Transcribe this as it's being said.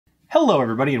Hello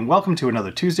everybody and welcome to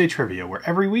another Tuesday Trivia, where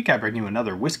every week I bring you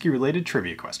another whiskey-related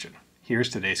trivia question. Here's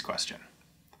today's question.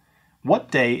 What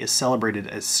day is celebrated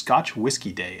as Scotch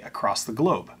Whisky Day across the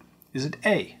globe? Is it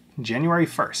A, January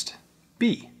 1st,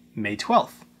 B, May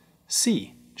 12th,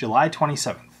 C, July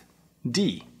 27th,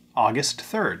 D, August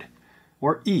 3rd,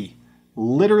 or E,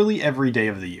 literally every day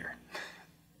of the year?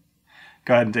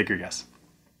 Go ahead and take your guess.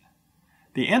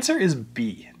 The answer is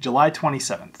B, July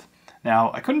 27th.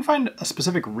 Now, I couldn't find a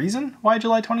specific reason why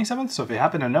July 27th, so if you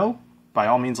happen to know, by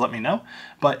all means let me know.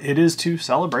 But it is to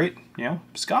celebrate,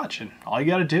 Scotch, and all you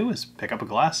gotta do is pick up a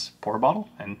glass, pour a bottle,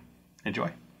 and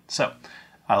enjoy. So,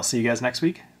 I'll see you guys next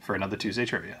week for another Tuesday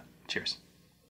Trivia. Cheers.